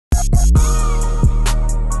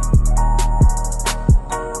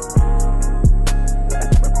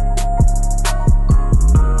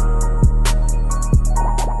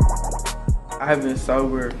have been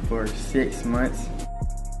sober for 6 months.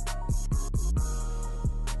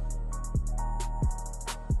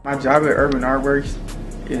 My job at Urban Artworks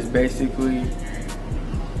is basically,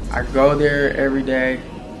 I go there every day,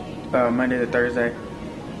 Monday to Thursday.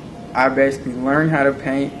 I basically learn how to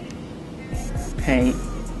paint,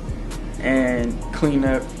 and clean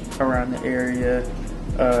up around the area.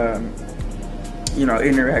 You know,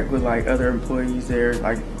 interact with like other employees there,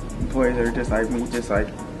 like employees that are just like me, just like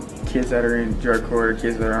kids that are in drug court or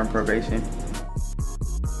kids that are on probation.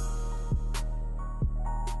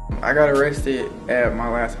 I got arrested at my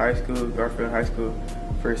last high school, Garfield High School,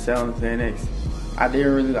 for selling Xanax. I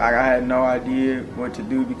had no idea what to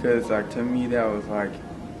do, because like to me that was like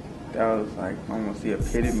almost the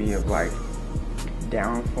epitome of like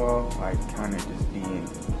downfall, like kind of just being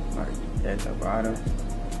like at the bottom.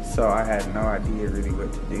 So I had no idea really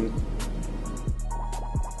what to do.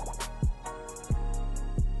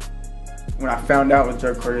 When I found out what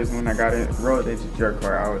drug court is, when I got enrolled into drug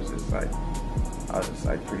court, I was just like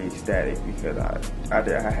pretty ecstatic, because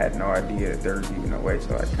I had no idea that there was even a way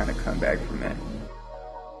to like kind of come back from that.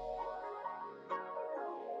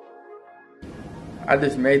 I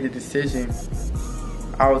just made the decision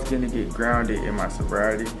I was gonna get grounded in my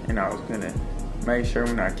sobriety, and I was gonna make sure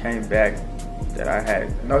when I came back that I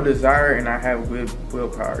had no desire and I had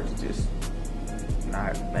willpower to just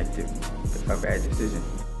not make a bad decision.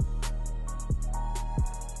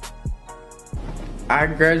 I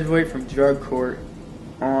graduate from drug court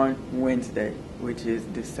on Wednesday, which is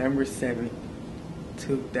December 7th,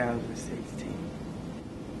 2016.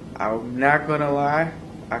 I'm not gonna lie,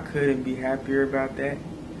 I couldn't be happier about that.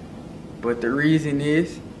 But the reason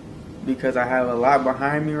is because I have a lot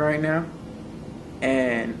behind me right now,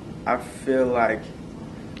 and I feel like,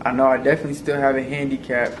 I know I definitely still have a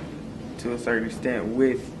handicap to a certain extent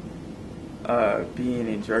with being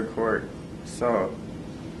in drug court. So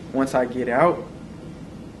once I get out,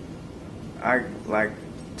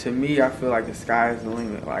 to me, I feel like the sky is the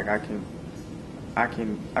limit. Like I can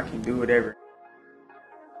do whatever.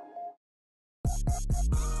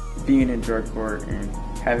 Being in drug court and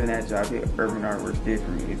having that job at Urban Artworks did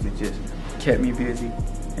for me is it just kept me busy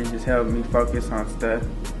and just helped me focus on stuff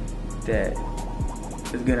that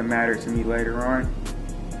is gonna matter to me later on.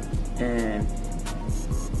 And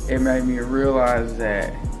it made me realize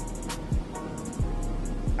that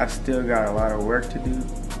I still got a lot of work to do,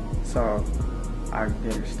 so I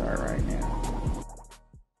better start right now.